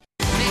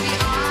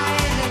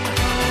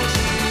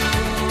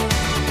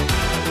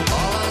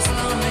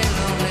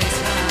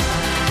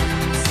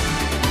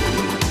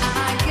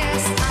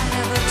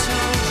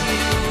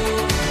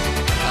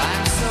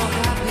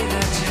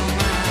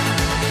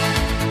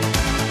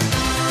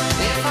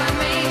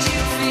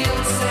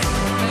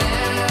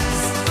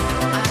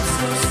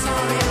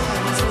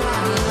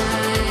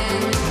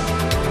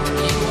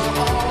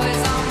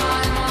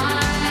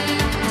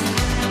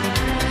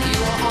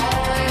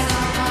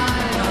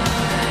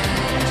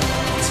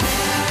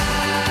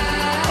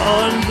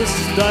On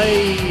this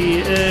day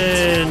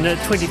in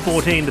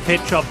 2014, the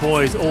Pet Shop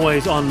Boys,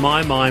 Always on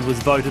My Mind, was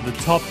voted the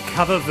top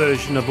cover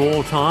version of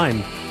all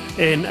time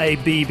in a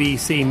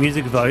BBC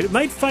music vote.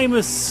 Made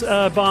famous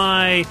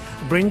by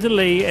Brenda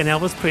Lee and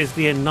Elvis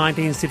Presley in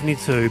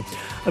 1972.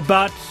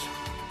 But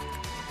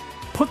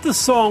put the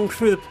song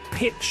through the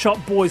Pet Shop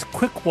Boys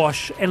quick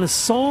wash and a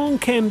song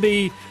can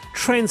be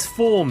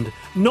transformed.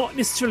 Not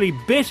necessarily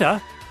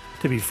better,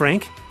 to be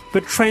frank,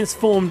 but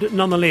transformed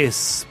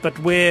nonetheless. But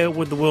where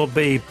would the world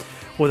be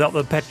without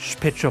the Pet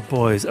Shop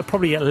Boys?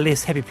 Probably a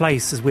less happy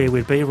place is where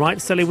we'd be,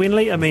 right, Sally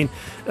Wenley? I mean,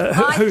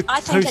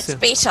 I think it's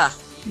better.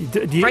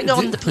 Bring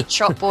on the Pet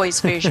Shop Boys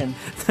version.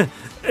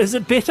 Is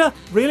it better,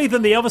 really,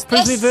 than the Elvis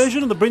Presley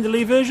version or the Brenda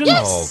Lee version?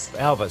 Yes. Oh,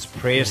 Elvis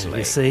Presley.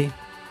 You see?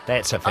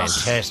 That's a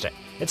fantastic.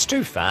 It's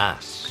too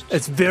fast.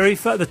 It's very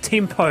fast. The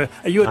tempo.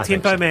 Are you a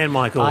tempo man,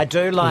 Michael? I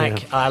do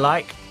like. I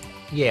like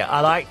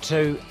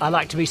to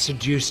be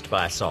seduced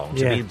by a song,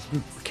 to be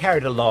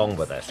carried along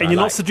with it. And you're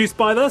not seduced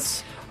by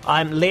this?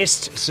 I'm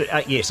less.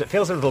 Yes, it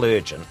feels a little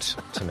urgent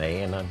to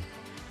me, and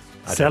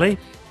Sally?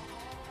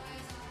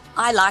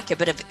 I like a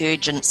bit of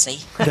urgency.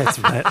 That's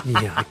right.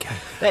 Yeah, okay.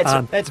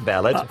 That's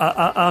valid.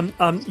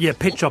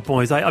 Pet Shop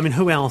Boys. I mean,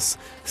 who else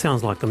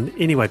sounds like them?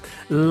 Anyway,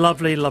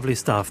 lovely, lovely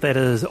stuff. That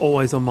is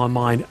always on my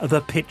mind,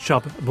 the Pet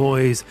Shop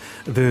Boys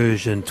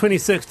version.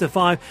 26 to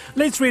 5.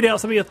 Let's read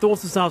out some of your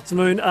thoughts this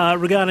afternoon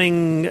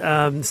regarding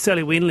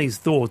Sally Wenley's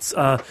thoughts.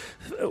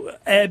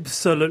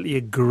 Absolutely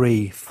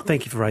agree.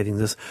 Thank you for raising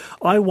this.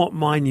 I want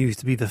my news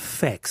to be the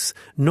facts,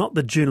 not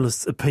the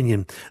journalist's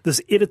opinion.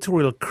 This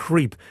editorial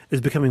creep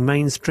is becoming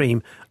mainstream.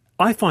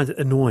 I find it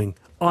annoying.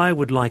 I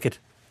would like it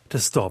to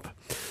stop.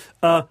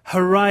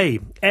 Hooray,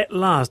 at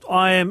last.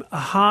 I am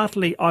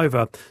heartily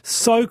over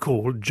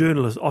so-called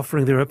journalists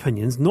offering their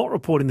opinions, not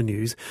reporting the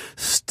news.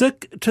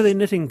 Stick to their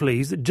knitting,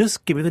 please.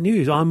 Just give me the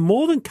news. I'm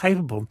more than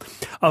capable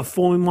of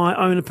forming my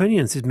own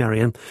opinion, says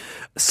Marion.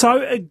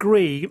 So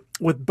agree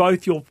with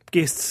both your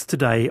guests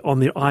today on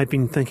the I've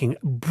Been Thinking.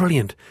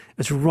 Brilliant.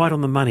 It's right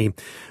on the money.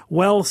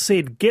 Well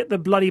said. Get the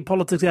bloody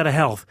politics out of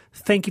health.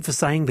 Thank you for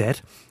saying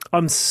that.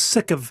 I'm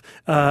sick of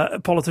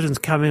politicians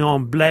coming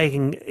on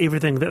blagging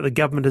everything that the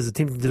government is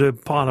attempting to do, a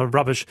pile of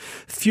rubbish.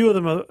 Few of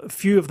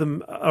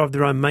them are of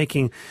their own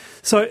making.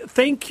 So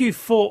thank you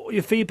for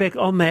your feedback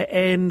on that,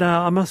 and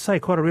I must say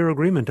quite a rare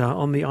agreement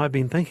on the I've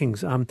Been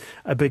Thinkings.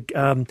 A big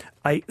a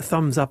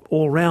thumbs up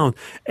all round.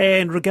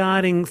 And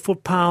regarding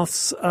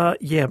footpaths, a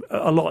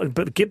lot.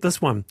 But get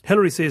this one.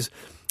 Hillary says,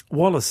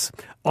 Wallace,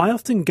 I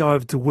often go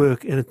over to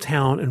work in a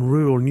town in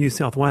rural New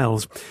South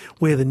Wales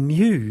where the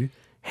new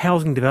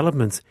housing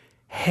developments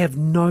have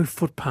no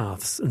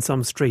footpaths in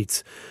some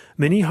streets.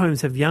 Many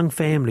homes have young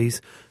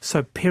families,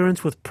 so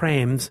parents with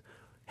prams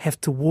have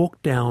to walk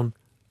down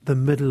the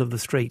middle of the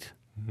street.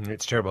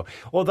 It's terrible.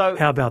 Although,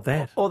 how about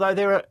that? Although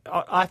there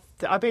are,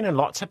 I've been in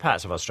lots of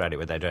parts of Australia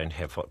where they don't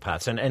have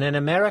footpaths, and in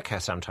America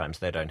sometimes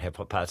they don't have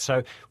footpaths.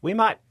 So we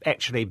might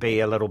actually be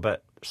a little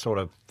bit sort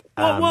of.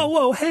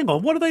 Whoa, hang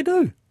on. What do they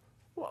do?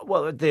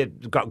 Well,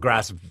 they've got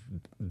grass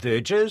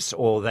verges,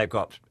 or they've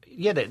got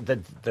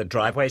the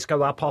driveways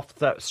go up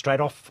straight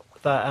off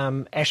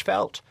the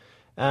asphalt.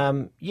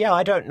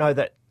 I don't know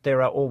that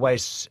there are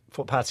always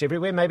footpaths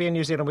everywhere. Maybe in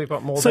New Zealand we've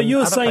got more. So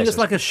you're other saying places. It's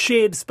like a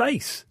shared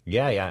space?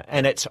 Yeah,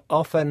 and it's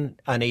often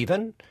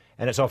uneven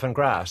and it's often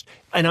grassed.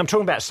 And I'm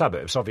talking about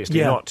suburbs,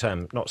 obviously,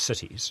 not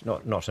cities,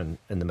 not in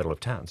the middle of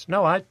towns.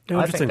 No, I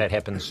think that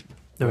happens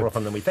more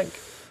often than we think.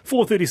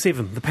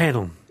 4:37, the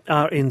panel.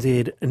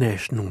 RNZ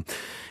National.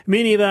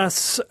 Many of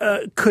us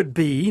could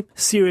be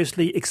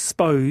seriously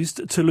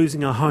exposed to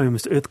losing our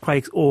homes to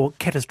earthquakes or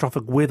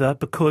catastrophic weather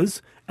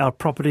because our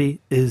property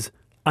is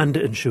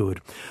underinsured.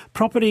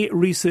 Property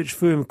research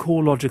firm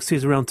CoreLogic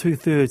says around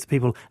 2/3 of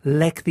people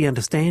lack the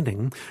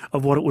understanding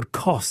of what it would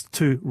cost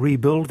to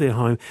rebuild their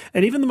home,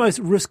 and even the most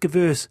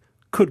risk-averse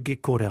could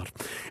get caught out.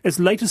 Its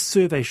latest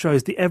survey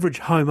shows the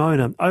average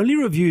homeowner only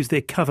reviews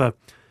their cover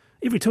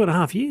every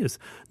 2.5 years,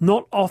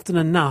 not often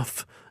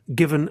enough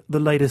given the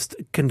latest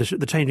condition,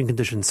 the changing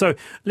conditions. So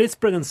let's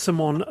bring in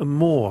Simone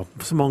Moores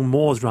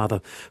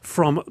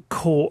from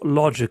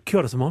CoreLogic. Kia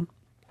ora, Simone.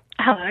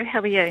 Hello,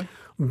 how are you?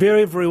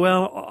 Very, very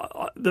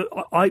well.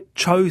 I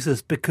chose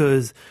this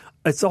because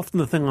it's often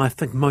the thing I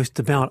think most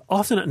about,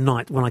 often at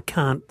night when I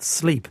can't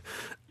sleep.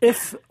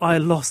 If I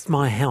lost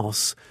my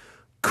house,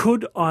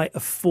 could I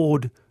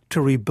afford to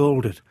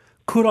rebuild it?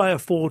 Could I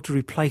afford to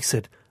replace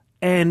it?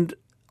 And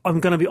I'm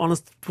going to be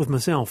honest with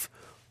myself,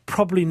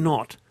 probably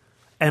not.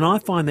 And I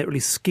find that really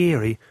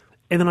scary,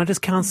 and then I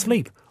just can't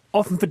sleep,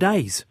 often for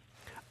days.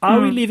 Are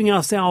we leaving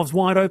ourselves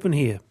wide open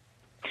here?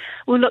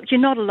 Well, look, you're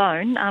not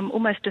alone.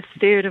 Almost a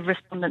third of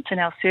respondents in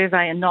our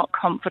survey are not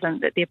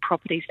confident that their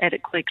property's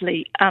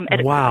adequately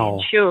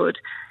insured.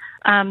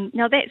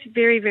 Now, that's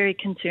very, very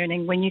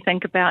concerning when you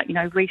think about,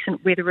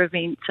 recent weather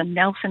events in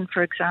Nelson,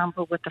 for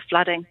example, with the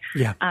flooding.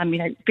 Yeah.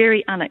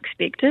 Very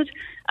unexpected,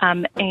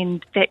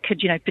 and that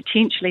could,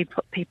 potentially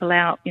put people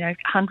out,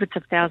 hundreds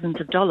of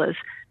thousands of dollars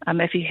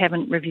if you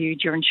haven't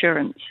reviewed your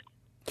insurance.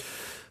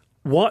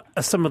 What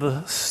are some of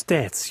the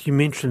stats? You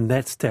mentioned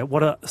that stat.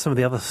 What are some of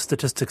the other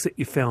statistics that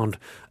you found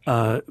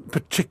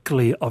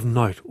particularly of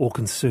note or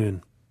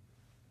concern?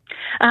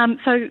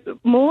 So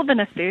more than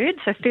a third,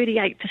 so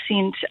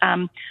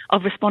 38%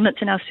 of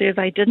respondents in our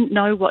survey didn't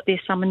know what their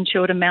sum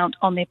insured amount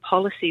on their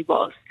policy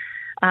was.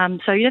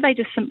 So, they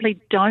just simply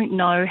don't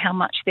know how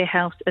much their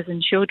house is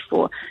insured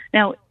for.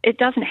 Now, it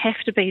doesn't have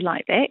to be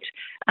like that.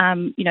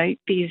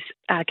 There's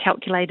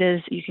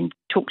calculators. You can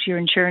talk to your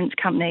insurance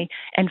company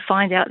and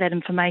find out that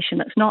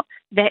information. It's not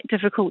that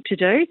difficult to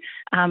do.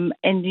 And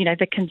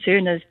the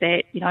concern is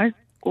that,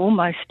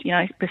 almost,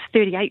 there's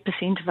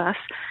 38% of us,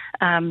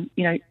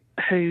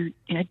 who,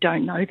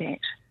 don't know that.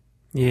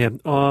 Yeah.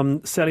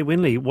 Sally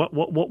Wenley,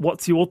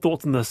 what's your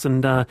thoughts on this?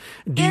 And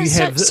do you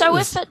have... So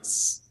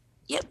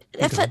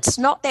if it's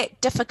not that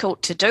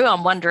difficult to do,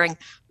 I'm wondering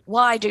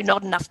why do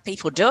not enough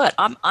people do it?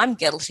 I'm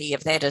guilty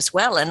of that as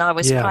well, and I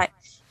was quite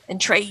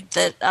intrigued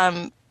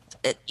that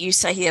you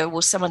say here,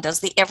 well, someone does.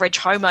 The average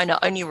homeowner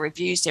only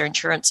reviews their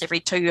insurance every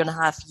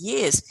 2.5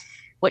 years,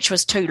 which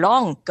was too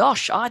long.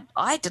 Gosh,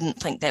 I didn't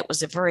think that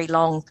was a very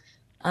long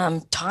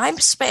time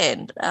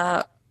span.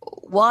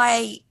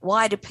 Why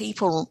do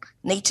people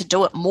need to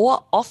do it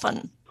more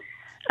often?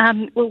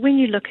 Well, when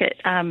you look at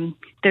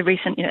the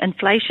recent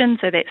inflation,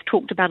 so that's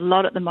talked about a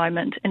lot at the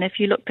moment, and if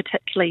you look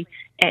particularly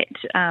at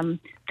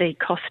the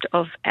cost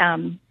of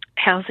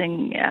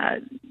housing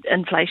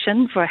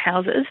inflation for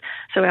houses,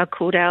 so our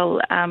Cordell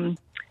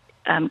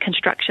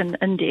construction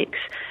index,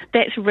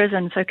 that's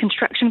risen. So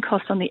construction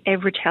costs on the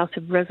average house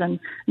have risen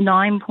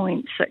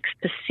 9.6%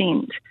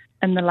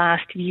 in the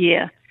last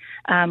year,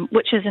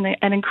 which is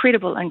an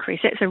incredible increase.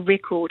 That's a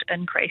record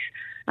increase.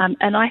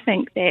 And I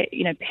think that,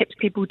 perhaps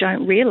people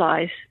don't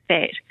realise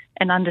that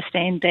and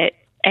understand that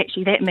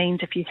actually that means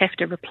if you have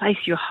to replace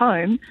your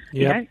home,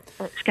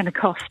 it's going to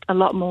cost a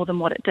lot more than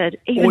what it did.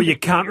 Or you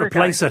can't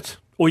replace it.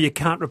 Or you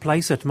can't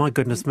replace it. My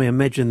goodness me,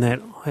 imagine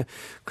that.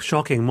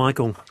 Shocking,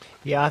 Michael.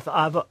 Yeah,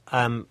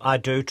 I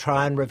do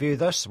try and review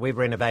this. We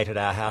renovated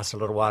our house a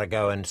little while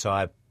ago, and so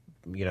I,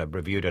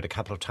 reviewed it a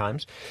couple of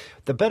times.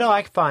 The bit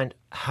I find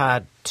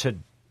hard to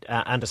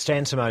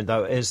understand, Simone,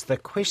 though, is the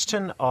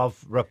question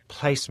of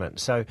replacement.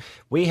 So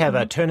we have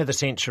a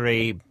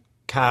turn-of-the-century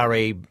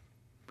Kari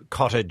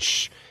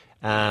cottage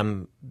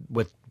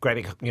with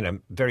great,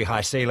 very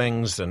high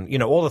ceilings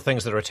and, all the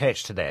things that are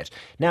attached to that.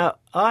 Now,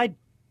 I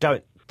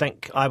don't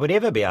think I would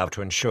ever be able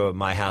to insure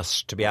my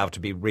house to be able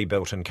to be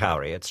rebuilt in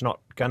Kari. It's not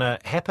going to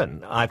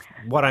happen.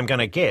 What I'm going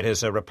to get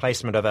is a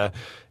replacement of a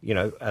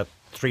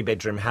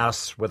 3-bedroom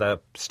house with a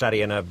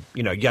study and a,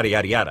 yada,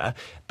 yada, yada.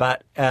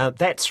 But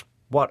that's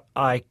what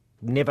I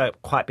never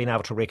quite been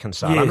able to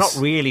reconcile. Yes. I'm not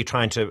really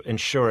trying to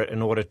insure it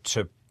in order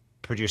to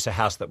produce a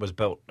house that was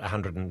built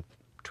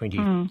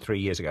 123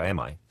 years ago, am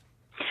I?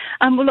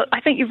 Well, look, I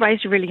think you've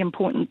raised a really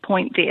important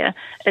point there,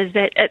 is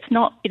that it's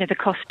not, the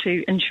cost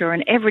to insure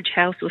an average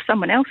house or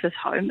someone else's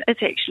home,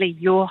 it's actually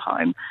your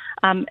home.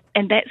 And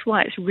that's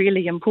why it's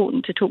really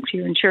important to talk to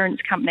your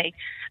insurance company.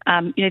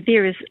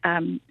 There is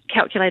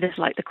calculators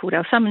like the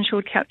Cordell Sum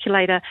Insured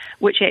calculator,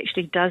 which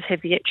actually does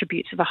have the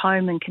attributes of a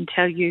home and can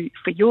tell you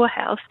for your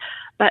house.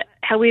 But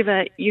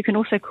however, you can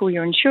also call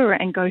your insurer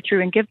and go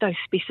through and give those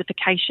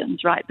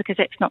specifications, right? Because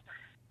that's not...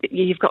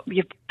 You've got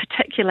your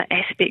particular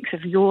aspects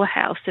of your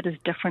house that is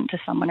different to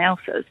someone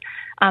else's.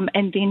 And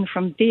then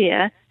from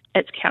there,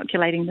 it's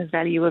calculating the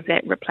value of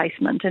that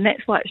replacement. And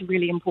that's why it's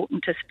really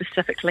important to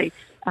specifically,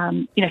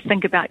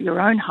 think about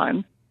your own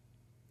home.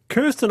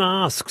 Kirsten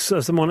asks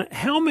someone,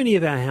 how many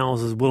of our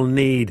houses will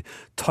need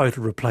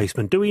total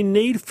replacement? Do we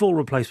need full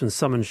replacement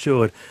sum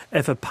insured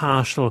if a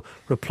partial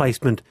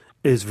replacement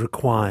is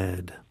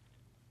required?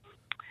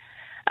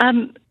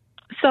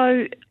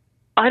 So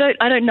I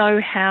don't know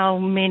how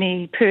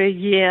many per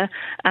year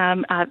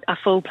are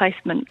full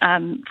replacement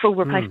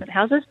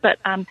houses, but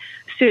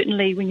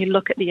certainly when you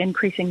look at the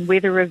increasing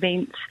weather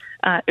events,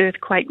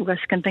 earthquake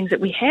risk and things that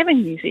we have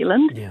in New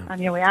Zealand,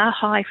 we are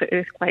high for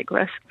earthquake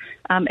risk,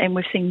 and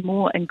we're seeing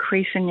more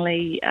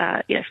increasingly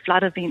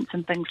flood events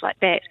and things like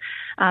that.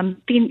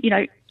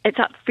 Then it's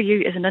up for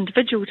you as an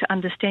individual to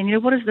understand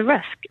what is the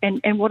risk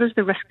and what is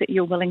the risk that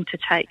you're willing to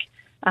take.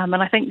 And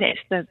I think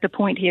that's the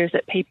point here, is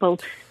that people,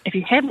 if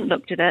you haven't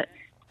looked at it,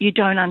 you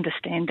don't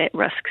understand that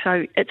risk.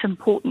 So it's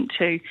important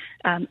to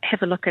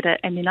have a look at it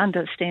and then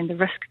understand the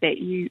risk that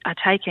you are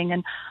taking.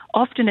 And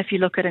often if you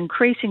look at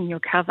increasing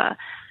your cover,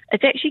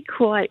 it's actually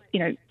quite,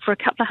 for a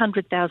couple of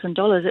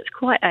 $100,000, it's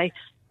quite a,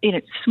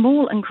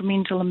 small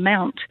incremental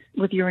amount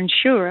with your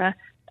insurer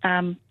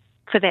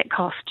for that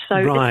cost. So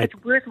it's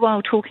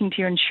worthwhile talking to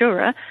your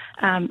insurer,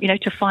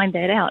 to find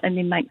that out and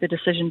then make the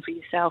decision for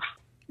yourself.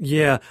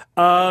 Yeah.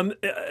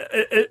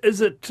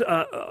 Is it,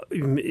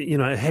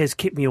 it has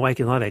kept me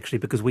awake at night, actually,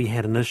 because we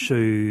had an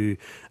issue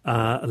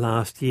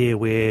last year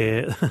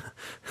where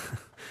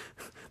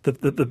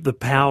the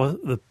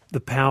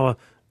power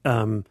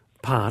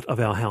part of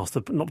our house,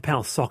 not the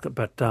power socket,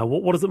 but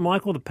what is it,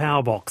 Michael? The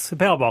power box. The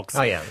power box.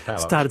 Oh, yeah, the power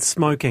box. Started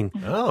smoking.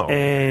 Oh.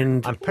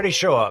 And I'm pretty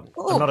sure,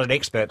 I'm not an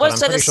expert, but I'm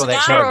pretty sure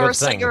that's not a good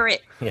thing.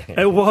 Cigarette?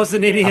 It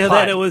wasn't any of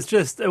that. It was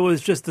just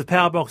the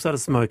power box started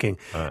smoking.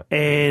 Right.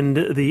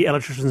 And the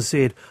electrician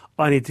said,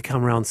 I need to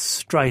come around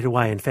straight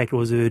away. In fact, it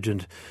was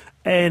urgent.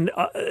 And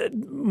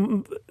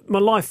my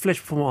life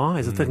flashed before my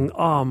eyes. I'm thinking,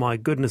 oh, my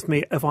goodness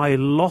me, if I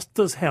lost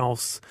this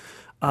house,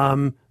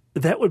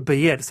 that would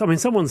be it. So, I mean,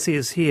 someone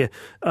says here,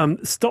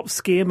 stop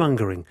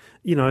scaremongering.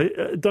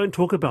 Don't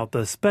talk about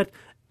this. But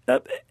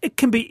it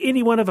can be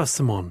any one of us,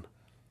 Simone.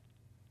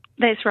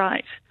 That's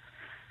right.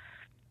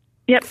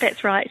 Yep,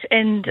 that's right.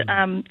 And,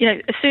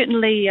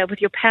 certainly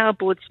with your power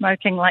board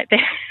smoking like that,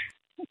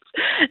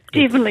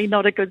 definitely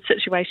not a good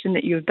situation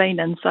that you've been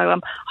in. So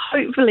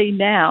hopefully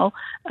now,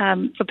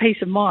 for peace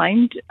of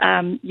mind,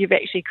 you've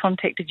actually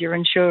contacted your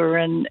insurer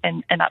and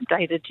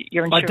updated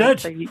your insurance. I did.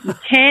 So you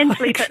can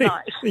sleep at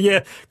night.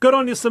 Yeah. Good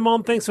on you,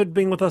 Simone. Thanks for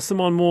being with us.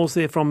 Simone Moores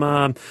there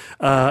from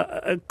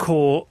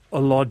Core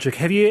Logic.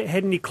 Have you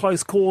had any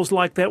close calls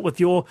like that with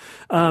your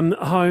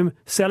home,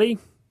 Sally?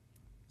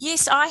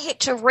 Yes, I had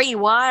to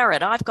rewire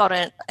it. I've got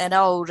an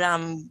old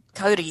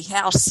Cody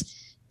house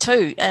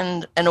too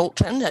in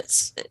Auckland.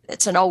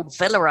 It's an old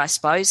villa, I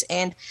suppose,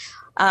 and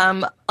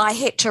I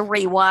had to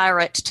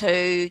rewire it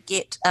to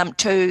get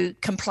to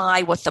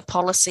comply with the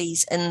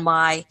policies in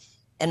my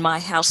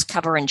house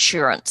cover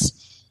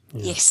insurance.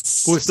 Yeah.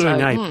 Yes, Worth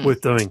doing,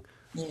 worth doing.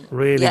 Yeah.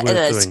 Really worth doing.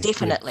 It is,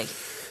 definitely. Yeah.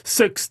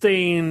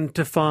 16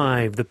 to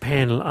 5, the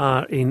panel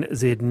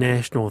RNZ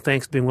National.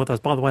 Thanks for being with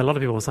us. By the way, a lot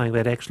of people are saying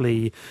that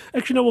actually,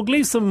 no, we'll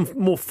leave some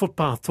more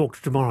footpath talk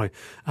to tomorrow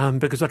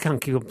because I can't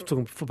keep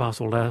talking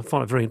footpaths all day. I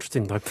find it very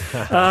interesting,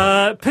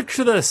 though.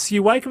 Picture this.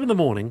 You wake up in the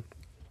morning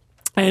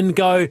and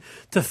go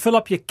to fill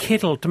up your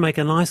kettle to make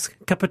a nice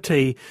cup of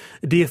tea.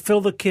 Do you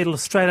fill the kettle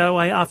straight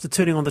away after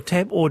turning on the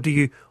tap, or do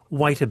you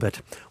wait a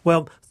bit?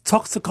 Well,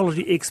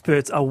 toxicology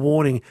experts are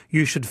warning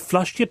you should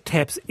flush your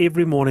taps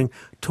every morning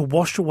to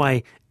wash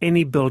away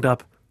any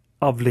build-up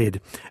of lead.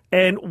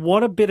 And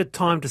what a better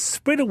time to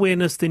spread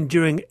awareness than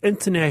during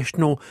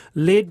International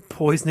Lead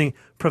Poisoning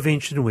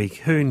Prevention Week.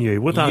 Who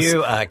knew? With us.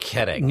 You are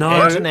kidding.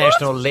 No.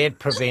 International Lead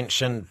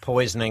Prevention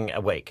Poisoning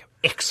Week.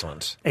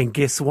 Excellent. And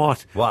guess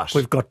what? What?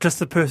 We've got just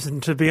the person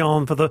to be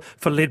on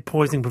for Lead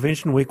Poisoning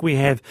Prevention Week. We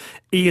have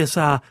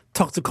ESR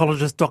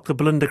toxicologist Dr.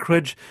 Belinda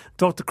Cridge.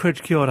 Dr.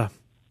 Cridge, kia ora.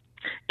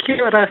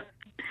 Kia ora.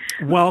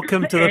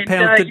 Welcome to the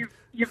panel.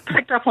 You've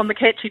picked up on the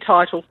catchy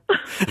title.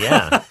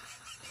 Yeah.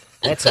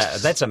 That's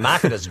a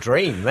marketer's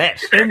dream,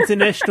 that.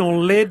 International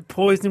Lead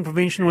Poisoning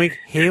Prevention Week.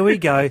 Here we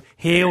go.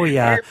 Here we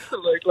are.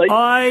 Absolutely.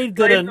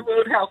 Blame the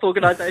World Health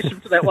Organization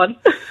for that one.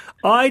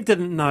 I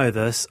didn't know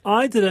this.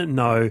 I didn't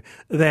know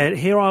that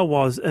here I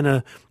was in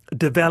a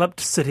developed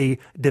city,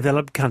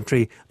 developed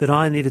country, that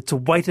I needed to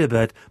wait a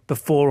bit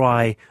before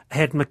I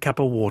had my cup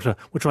of water,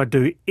 which I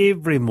do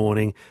every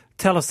morning.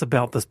 Tell us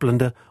about this,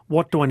 Belinda.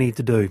 What do I need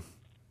to do?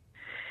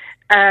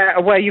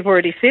 Well, you've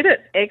already said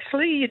it.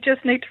 Actually, you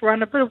just need to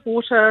run a bit of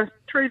water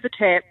through the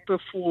tap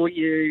before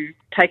you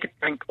take a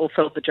drink or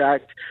fill the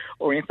jug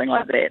or anything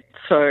like that.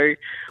 So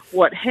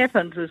what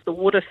happens is the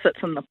water sits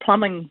in the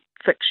plumbing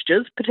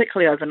fixtures,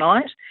 particularly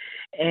overnight,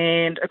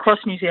 and across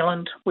New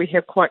Zealand we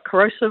have quite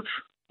corrosive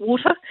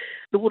water.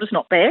 The water's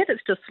not bad,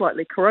 it's just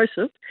slightly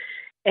corrosive,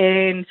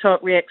 and so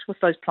it reacts with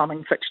those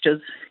plumbing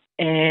fixtures,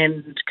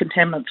 and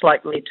contaminants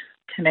like lead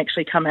can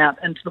actually come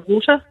out into the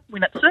water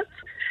when it sits.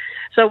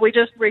 So we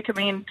just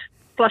recommend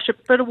flush a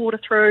bit of water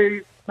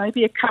through,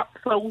 maybe a cup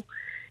full,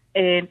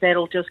 and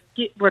that'll just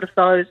get rid of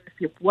those. If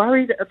you're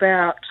worried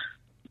about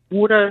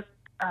water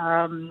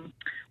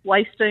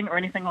wasting or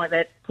anything like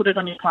that, put it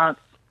on your plants,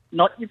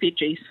 not your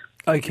veggies.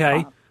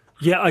 Okay.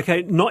 Yeah,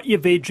 okay, not your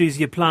veggies,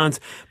 your plants,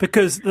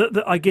 because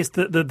I guess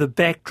the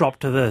backdrop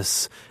to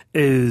this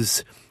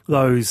is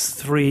those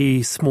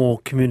three small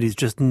communities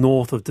just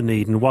north of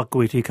Dunedin,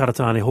 Wakuiti,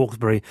 Karatani,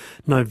 Hawkesbury,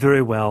 know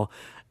very well,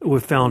 were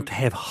found to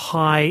have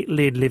high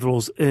lead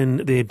levels in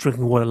their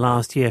drinking water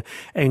last year.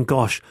 And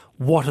gosh,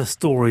 what a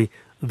story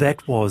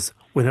that was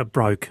when it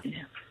broke.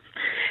 Yeah.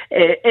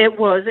 It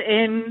was,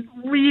 and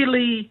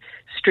really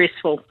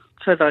stressful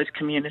for those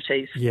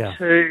communities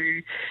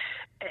to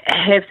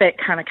have that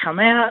kind of come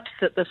out,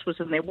 that this was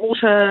in their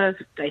water.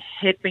 They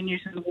had been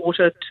using the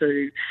water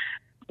to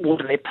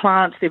water their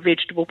plants, their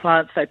vegetable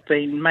plants. They've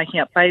been making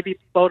up baby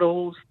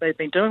bottles. They've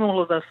been doing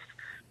all of this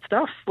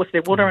stuff with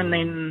their water, and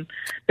then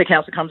the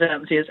council comes out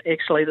and says,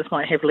 actually, this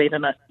might have lead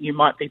in it. You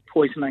might be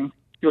poisoning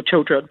your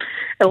children.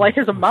 And like,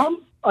 as a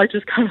mum, I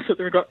just kind of sit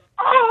there and go,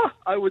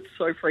 I would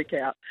so freak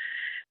out.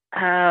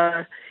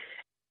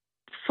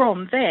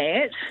 From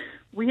that,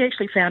 we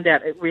actually found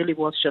out it really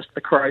was just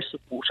the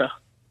corrosive water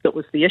that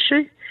was the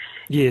issue.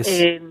 Yes.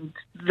 And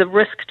the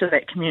risk to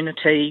that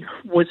community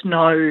was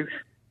no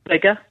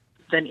bigger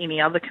than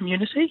any other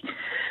community.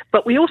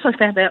 But we also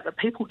found out that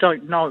people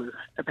don't know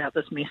about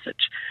this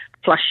message.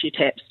 Flush your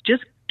taps.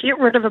 Just get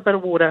rid of a bit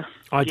of water.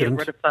 Get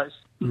rid of those.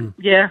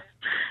 Yeah,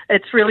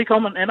 it's really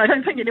common. And I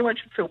don't think anyone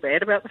should feel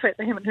bad about the fact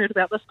they haven't heard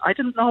about this. I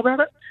didn't know about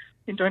it.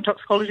 Been doing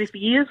toxicology for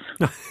years.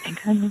 But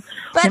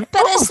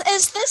is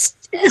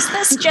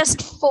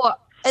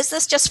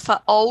this just for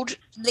old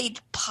lead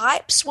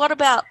pipes? What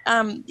about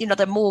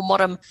the more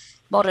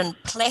modern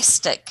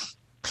plastic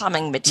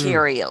plumbing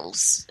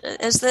materials?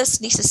 Is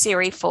this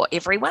necessary for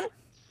everyone?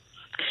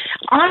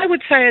 I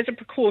would say, as a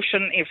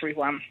precaution,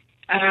 everyone.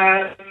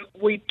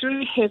 We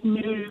do have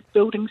new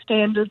building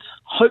standards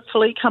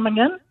hopefully coming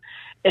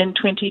in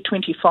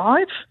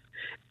 2025.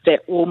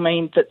 That will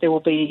mean that there will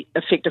be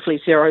effectively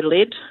zero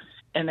lead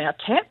in our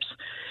taps,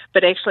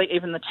 but actually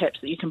even the taps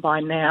that you can buy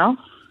now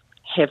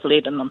have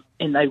lead in them,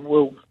 and they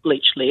will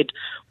leach lead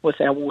with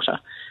our water.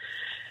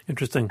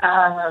 Interesting.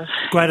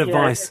 Great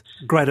advice.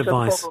 Great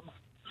advice.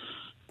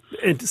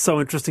 It's so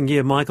interesting.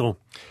 Yeah, Michael.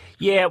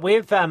 Yeah,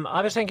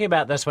 I was thinking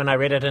about this when I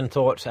read it and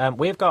thought,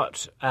 we've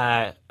got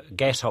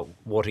gas hot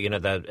water,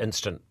 the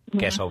instant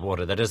gas hot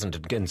water that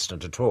isn't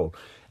instant at all.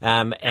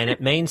 And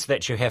it means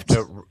that you have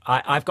to...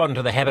 I've got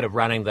into the habit of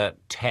running the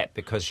tap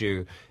because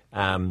you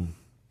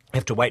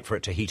have to wait for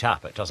it to heat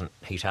up. It doesn't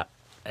heat up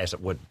as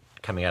it would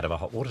coming out of a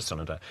hot water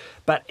cylinder.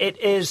 But it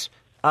is...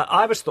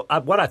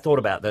 what I thought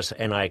about this,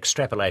 and I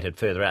extrapolated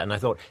further out, and I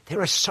thought, there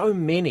are so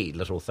many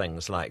little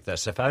things like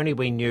this. If only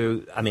we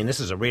knew... I mean, this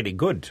is a really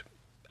good...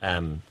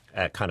 kind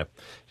of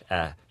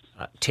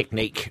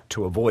technique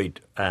to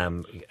avoid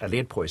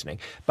lead poisoning.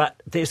 But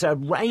there's a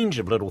range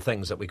of little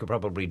things that we could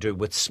probably do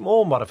with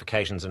small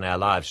modifications in our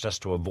lives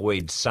just to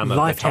avoid some of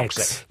the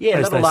toxic...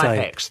 little life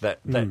hacks that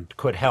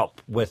could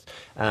help with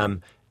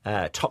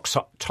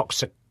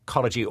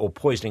toxicology or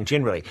poisoning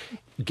generally.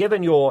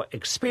 Given your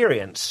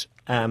experience,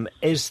 are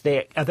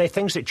there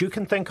things that you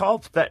can think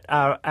of that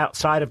are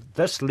outside of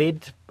this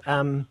lead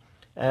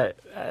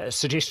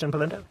suggestion,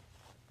 Belinda?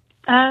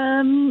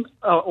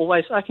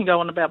 Always. I can go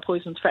on about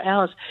poisons for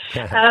hours.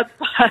 But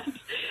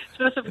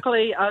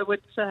specifically, I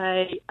would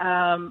say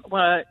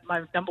my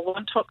number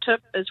one top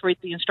tip is read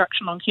the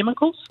instruction on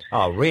chemicals.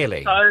 Oh,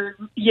 really? So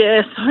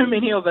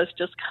many of us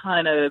just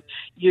kind of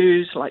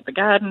use like the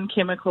garden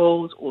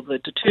chemicals or the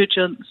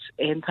detergents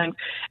and things.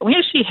 And we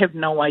actually have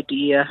no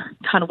idea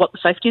kind of what the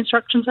safety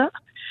instructions are.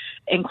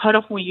 And quite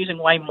often we're using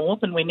way more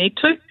than we need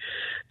to.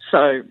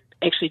 So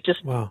actually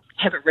just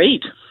have it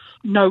read.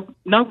 Know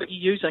what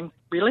you're using,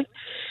 really.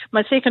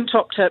 My second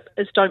top tip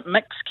is don't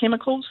mix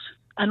chemicals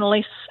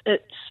unless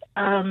it's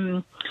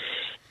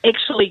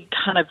actually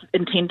kind of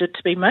intended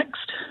to be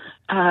mixed.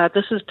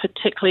 This is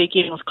particularly,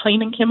 again, with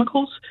cleaning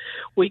chemicals.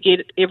 We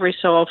get every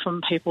so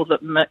often people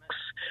that mix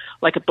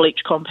like a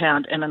bleach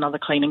compound and another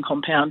cleaning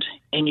compound,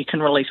 and you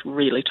can release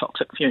really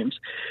toxic fumes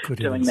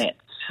doing that.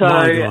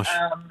 So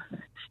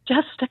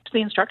just stick to the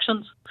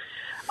instructions.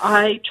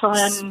 I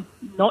try and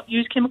not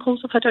use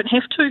chemicals if I don't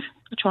have to.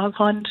 I try and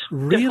find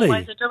different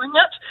ways of doing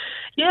it.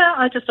 Yeah,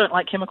 I just don't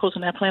like chemicals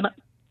on our planet.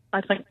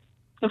 I think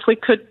if we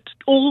could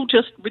all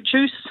just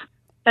reduce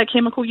our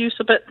chemical use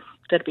a bit,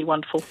 that'd be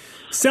wonderful.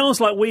 Sounds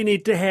like we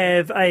need to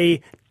have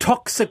a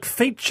toxic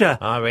feature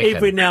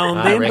every now and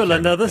then,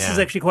 Belinda. This is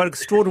actually quite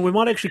extraordinary. We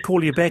might actually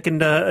call you back and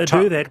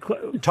do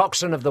that.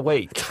 Toxin of the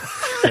week.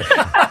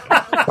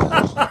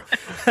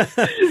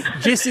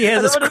 Jesse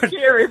has his critter.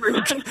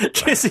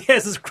 Jesse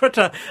has his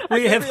critter.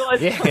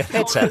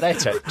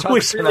 That's it.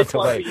 Toxin of the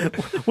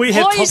week. We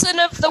have poison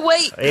of the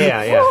week.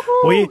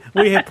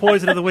 We have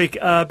poison of the week.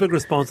 Big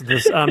response to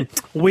this.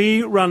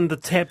 We run the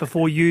tap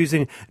before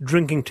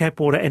drinking tap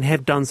water and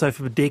have done so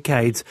for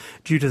decades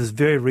due to this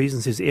very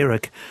reason, says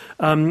Eric.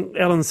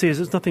 Alan says,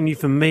 it's nothing new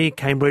for me,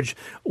 Cambridge.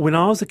 When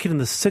I was a kid in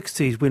the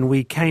 60s, when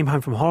we came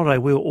home from holiday,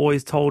 we were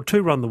always told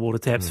to run the water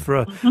taps for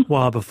a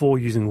while before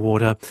using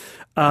water.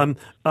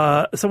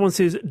 Someone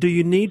says, do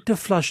you need to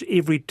flush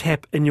every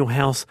tap in your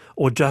house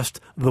or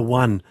just the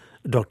one,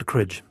 Dr.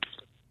 Cridge?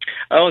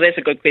 Oh, that's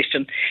a good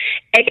question.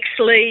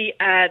 Actually,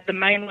 the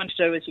main one to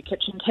do is your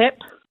kitchen tap,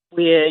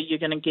 where you're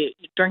going to get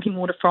your drinking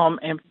water from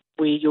and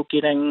where you're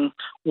getting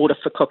water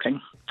for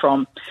cooking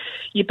from.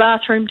 Your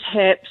bathroom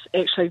taps,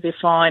 actually, they're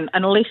fine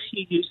unless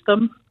you use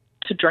them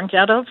to drink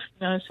out of.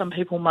 Some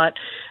people might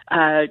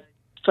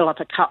fill up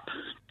a cup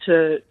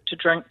to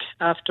drink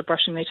after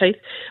brushing their teeth,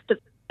 but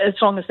as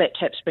long as that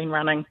tap's been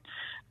running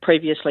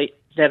previously,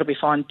 that'll be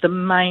fine. The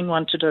main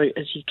one to do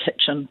is your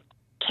kitchen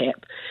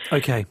tap.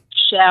 Okay.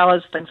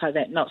 Showers, things like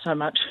that, not so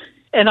much.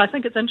 And I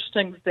think it's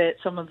interesting that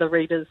some of the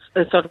readers,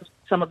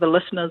 some of the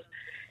listeners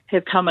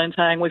have come in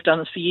saying, we've done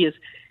this for years.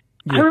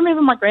 Yeah. I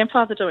remember my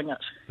grandfather doing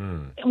it.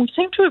 And we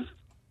seem to have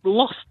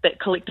lost that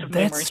collective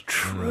memory. That's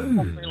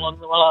true. Along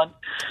the line.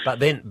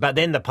 But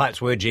then the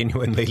pipes were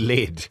genuinely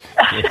lead.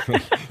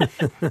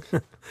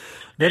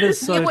 That is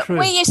so true.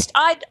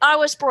 I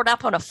was brought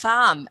up on a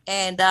farm,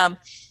 and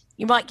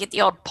you might get the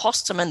odd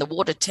possum in the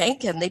water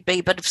tank, and there'd be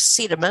a bit of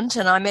sediment,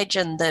 and I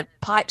imagine the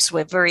pipes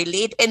were very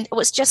lead, and it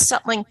was just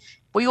something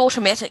we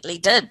automatically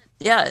did.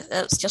 Yeah,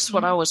 it's just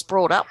what I was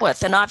brought up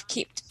with, and I've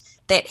kept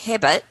that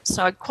habit,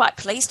 so I'm quite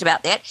pleased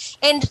about that.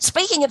 And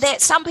speaking of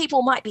that, some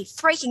people might be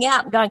freaking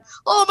out and going,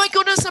 oh my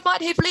goodness, I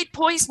might have lead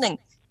poisoning.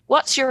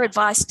 What's your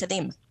advice to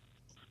them?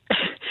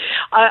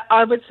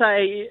 I would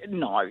say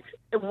no.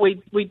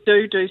 We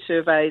do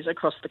surveys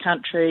across the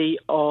country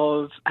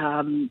of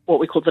what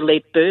we call the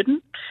lead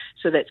burden.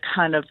 So that's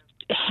kind of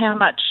how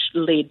much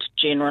lead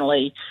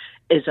generally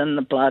is in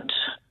the blood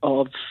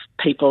of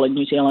people in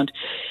New Zealand.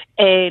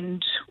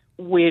 And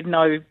we're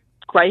no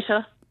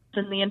greater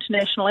than the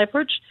international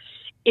average.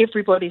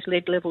 Everybody's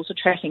lead levels are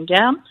tracking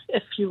down.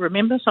 If you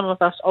remember, some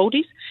of us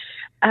oldies,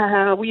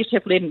 we used to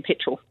have lead in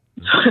petrol.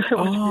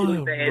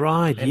 Oh, really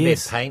right, and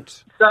yes.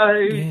 Paint.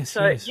 Yes.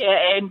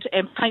 Yeah, and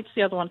paint's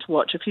the other one to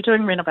watch. If you're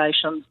doing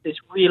renovations, there's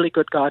really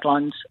good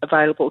guidelines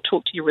available.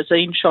 Talk to your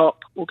resine shop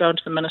or go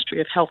into the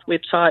Ministry of Health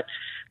website.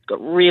 It's got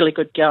really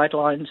good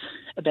guidelines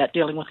about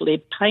dealing with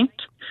lead paint.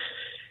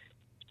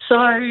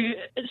 So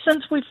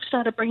since we've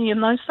started bringing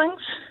in those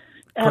things,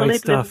 our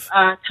lead levels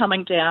are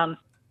coming down.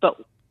 But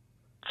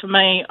for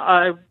me,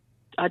 I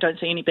don't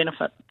see any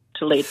benefit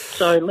to lead.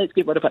 So let's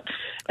get rid of it.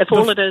 If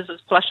all it is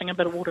flushing a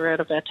bit of water out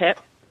of our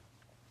tap,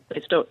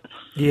 let's do it.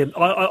 Yeah,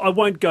 I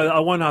won't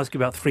ask you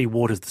about three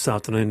waters this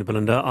afternoon,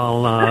 Belinda.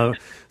 I'll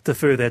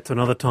defer that to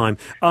another time.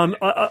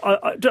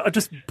 I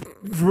just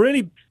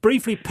really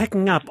briefly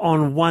picking up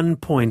on one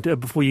point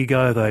before you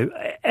go, though.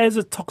 As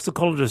a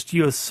toxicologist,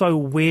 you are so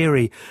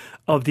wary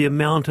of the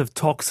amount of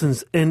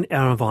toxins in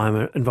our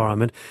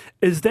environment.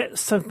 Is that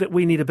something that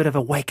we need a bit of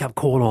a wake-up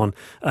call on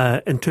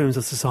in terms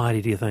of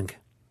society, do you think?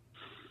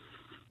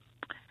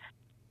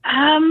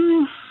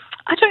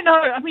 I don't know.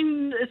 I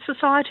mean,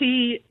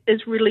 society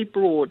is really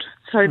broad.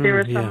 So there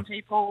are some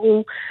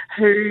people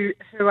who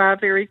are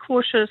very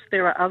cautious.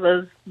 There are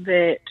others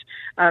that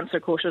aren't so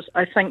cautious.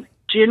 I think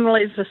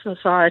generally as a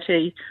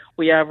society,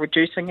 we are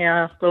reducing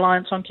our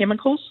reliance on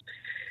chemicals.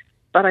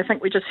 But I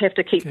think we just have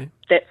to keep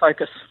that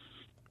focus.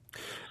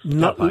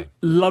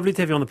 Lovely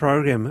to have you on the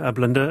program,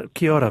 Belinda.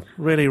 Kia ora.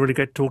 Really, really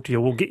great to talk to you.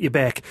 We'll get you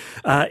back.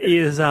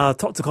 Is our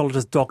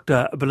toxicologist,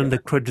 Dr. Belinda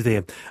Cridge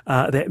there.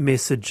 That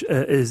message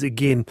is,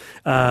 again,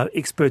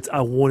 experts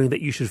are warning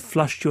that you should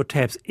flush your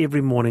taps every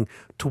morning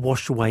to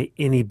wash away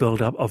any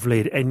build-up of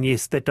lead. And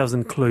yes, that does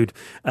include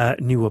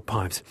newer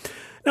pipes.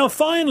 Now,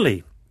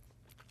 finally,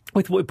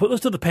 we put this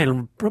to the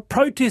panel.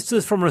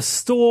 Protesters from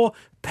Restore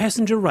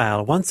Passenger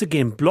Rail once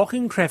again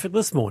blocking traffic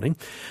this morning,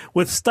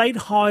 with State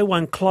Highway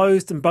 1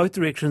 closed in both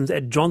directions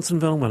at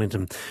Johnsonville and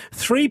Wellington.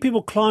 3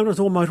 people climbed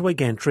onto a motorway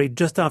gantry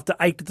just after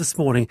 8 this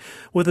morning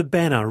with a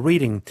banner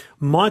reading,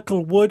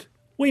 "Michael Wood,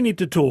 we need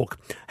to talk."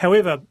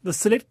 However, the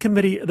Select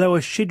Committee they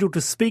were scheduled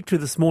to speak to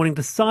this morning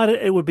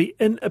decided it would be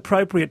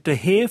inappropriate to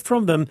hear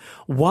from them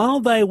while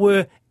they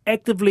were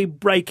actively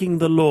breaking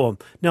the law.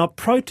 Now,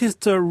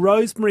 protester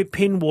Rosemary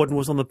Penwarden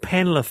was on the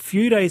panel a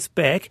few days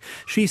back.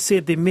 She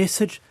said their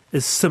message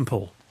is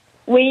simple.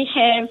 We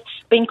have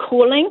been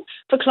calling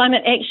for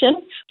climate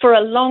action for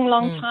a long,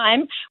 long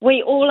time.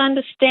 We all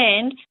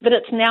understand that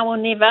it's now or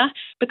never,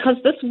 because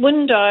this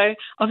window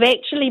of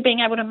actually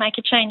being able to make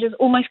a change is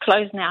almost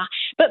closed now.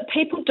 But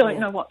people don't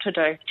know what to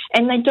do,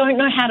 and they don't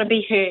know how to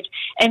be heard.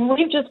 And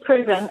we've just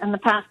proven in the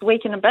past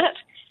week and a bit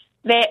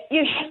that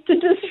you have to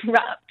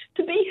disrupt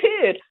to be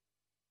heard.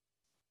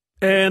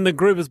 And the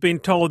group has been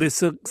told their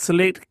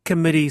Select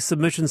Committee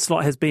submission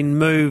slot has been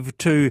moved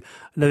to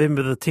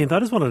November the 10th. I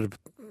just wanted to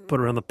put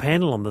her on the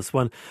panel on this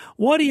one.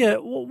 What do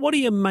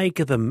you make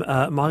of them,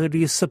 Michael? Do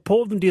you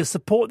support them? Do you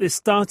support their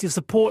stance? Do you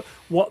support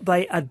what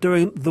they are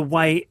doing the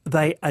way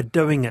they are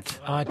doing it?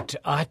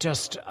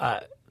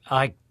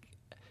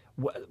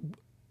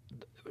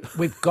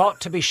 We've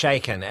got to be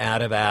shaken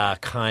out of our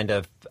kind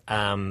of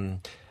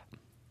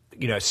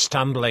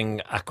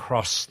stumbling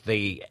across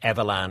the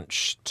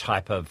avalanche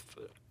type of.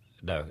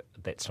 No,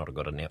 that's not a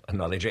good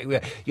analogy.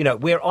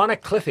 We're on a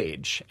cliff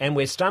edge and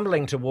we're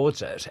stumbling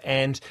towards it,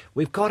 and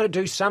we've got to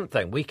do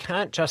something. We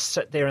can't just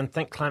sit there and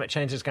think climate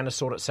change is going to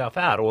sort itself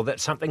out, or that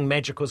something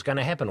magical is going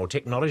to happen, or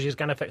technology is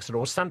going to fix it,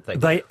 or something.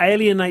 They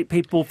alienate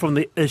people from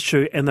the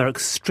issue, and they're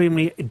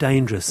extremely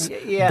dangerous.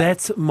 Yeah.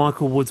 That's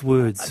Michael Wood's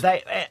words.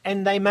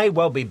 They may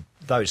well be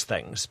those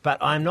things, but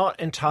I'm not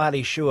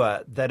entirely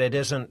sure that it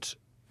isn't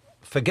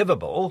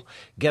forgivable,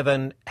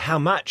 given how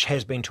much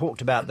has been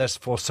talked about this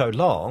for so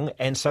long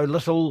and so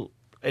little,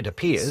 it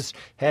appears,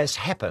 has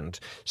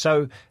happened.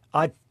 So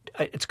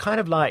it's kind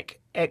of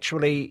like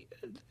actually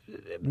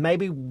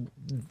maybe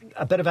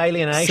a bit of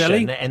alienation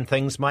Sally? And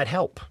things might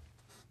help.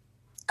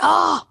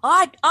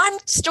 I'm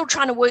still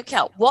trying to work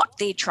out what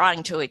they're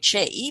trying to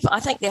achieve. I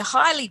think they're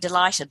highly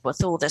delighted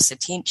with all this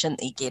attention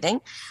they're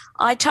getting.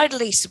 I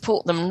totally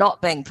support them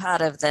not being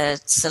part of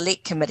the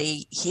Select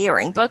Committee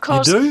hearing,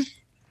 because you do?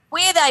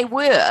 where they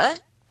were,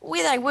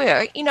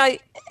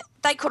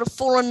 they could have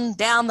fallen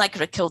down, they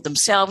could have killed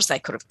themselves, they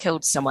could have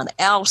killed someone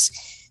else.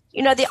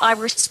 I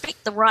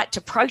respect the right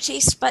to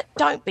protest, but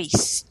don't be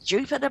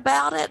stupid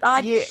about it.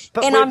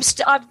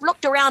 I've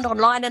looked around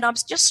online and I'm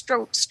just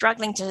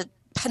struggling to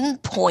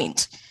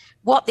pinpoint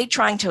what they're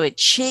trying to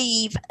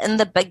achieve in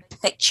the big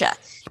picture.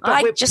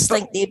 I just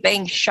think they're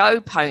being show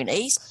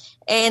ponies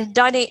and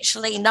don't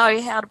actually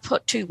know how to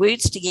put two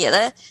words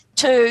together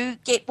to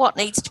get what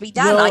needs to be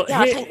done. Well,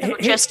 I think they'll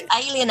just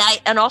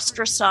alienate and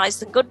ostracise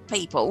the good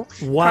people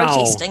wow.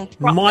 protesting.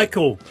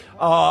 Michael.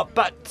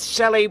 But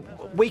Sally,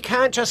 we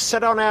can't just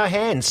sit on our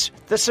hands.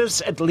 This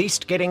is at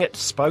least getting it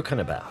spoken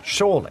about,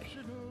 surely.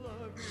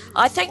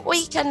 I think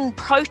we can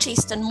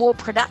protest in more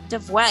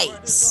productive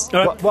ways.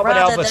 What would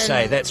Elvis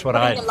say? That's what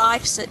putting your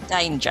life's at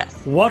danger.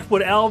 What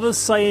would Elvis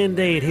say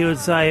indeed? He would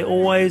say,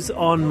 always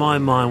on my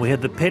mind. We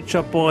had the Pet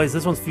Shop Boys.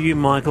 This one's for you,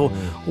 Michael.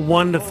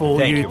 Wonderful,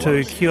 Thank you you, two.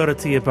 Wallace. Kia ora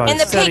to you both. And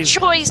the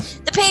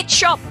Pet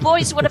Shop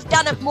Boys would have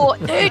done it more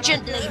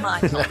urgently,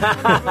 Michael.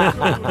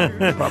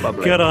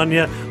 Probably. Good on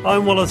you.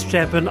 I'm Wallace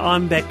Chapman.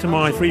 I'm back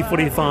tomorrow,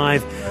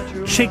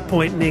 3:45.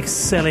 Checkpoint next.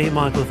 Sally,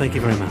 Michael, thank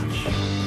you very much.